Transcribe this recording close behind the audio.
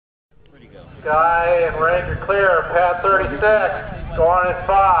Sky and Ranger clear, pad 36. Going in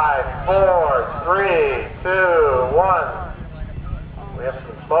 5, 4, 3, 2, 1. We have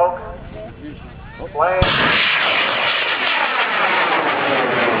some smoke. Flame.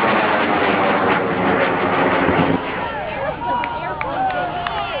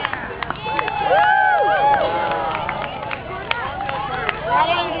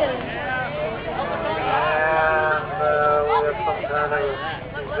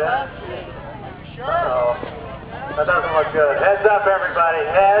 That doesn't look good. Heads up, everybody.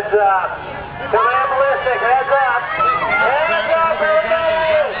 Heads up. Command ballistic. Heads up. Heads up, everybody.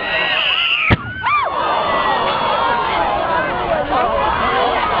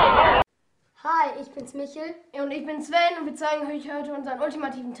 Hi, ich bin's Michel. Und ich bin Sven und wir zeigen euch heute unseren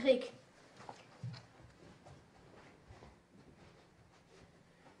ultimativen Trick.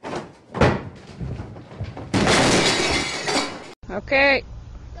 Okay.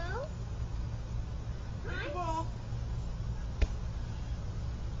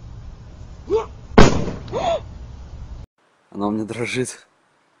 Она у меня дрожит.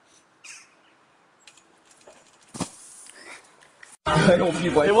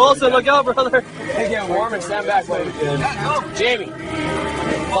 Hey Wilson, look out, brother! Hey, get warm and stand back, buddy. Jamie!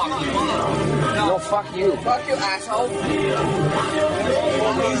 Fuck you. No, fuck you. Fuck you, asshole.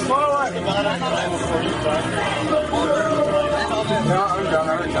 He's forward. No, I'm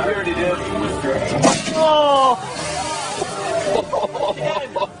done. You already did. Oh!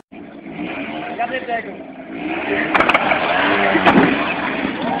 Cadê Tego?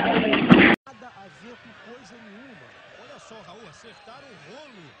 Nada a ver com coisa nenhuma. Olha só, Raul, acertaram o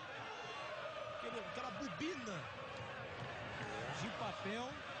rolo. Aquela bobina de papel.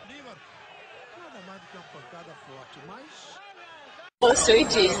 Lima, nada mais do que uma pancada forte, mas... Oh, sweet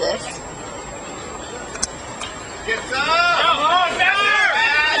Jesus. Get up!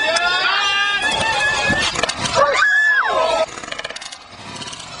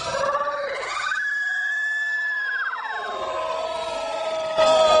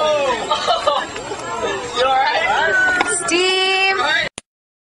 Steam!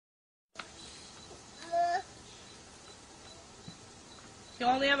 You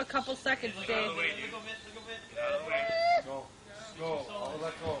only have a couple seconds, Dave. Go. Go. I'll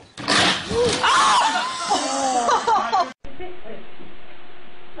let go.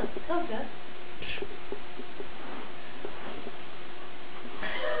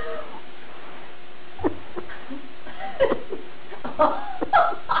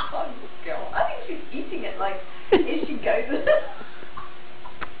 I think she's eating it like as she goes.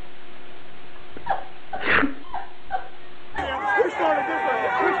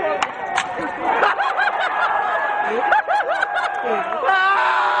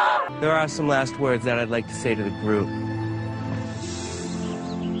 There are some last words that I'd like to say to the group.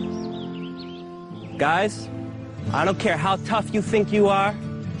 Guys, I don't care how tough you think you are,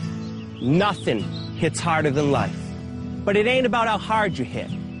 nothing hits harder than life. But it ain't about how hard you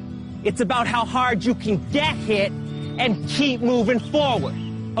hit. It's about how hard you can get hit and keep moving forward,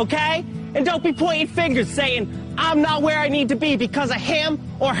 okay? And don't be pointing fingers saying, I'm not where I need to be because of him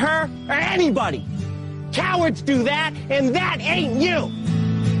or her or anybody. Cowards do that, and that ain't you.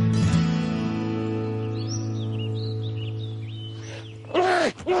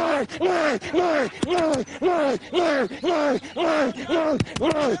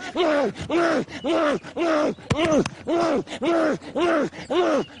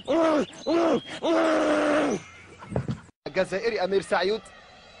 الجزائري أمير سعيود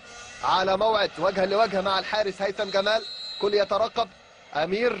على موعد وجها لوجه مع الحارس هيثم جمال. كل يترقب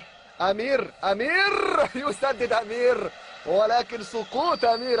أمير أمير أمير يسدد أمير، ولكن سقوط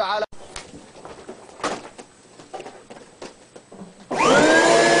أمير على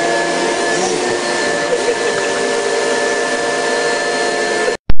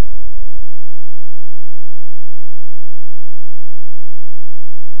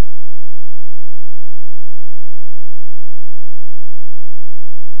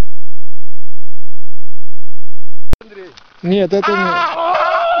Нет, это не...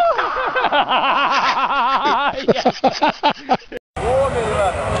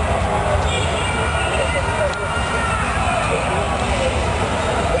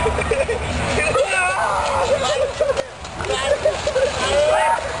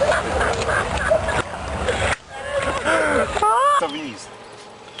 Вниз.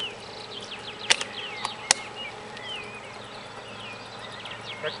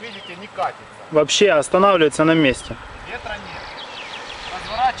 Как видите, не катится. Вообще останавливается на месте. Ветра нет.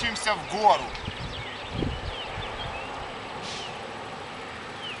 Разворачиваемся в гору.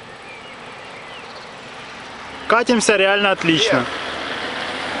 Катимся реально отлично.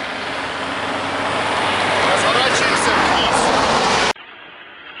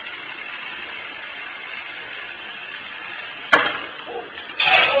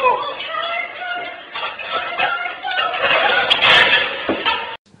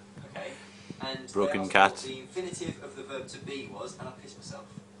 Broken cat. The infinitive of the verb to be was, and I pissed myself.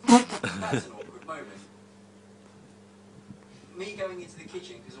 That's an awkward moment. Me going into the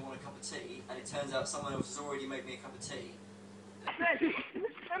kitchen because I want a cup of tea, and it turns out someone else has already made me a cup of tea.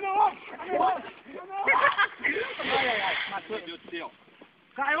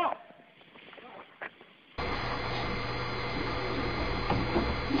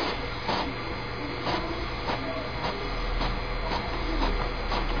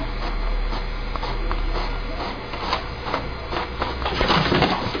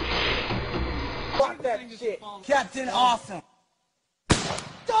 Fuck that shit. Captain Awesome.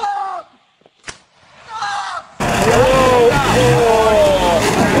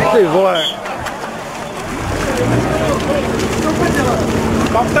 Ты вор.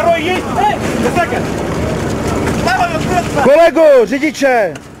 Там второй есть? Kolego,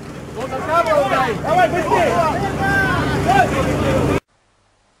 řidiče! Давай, быстрее!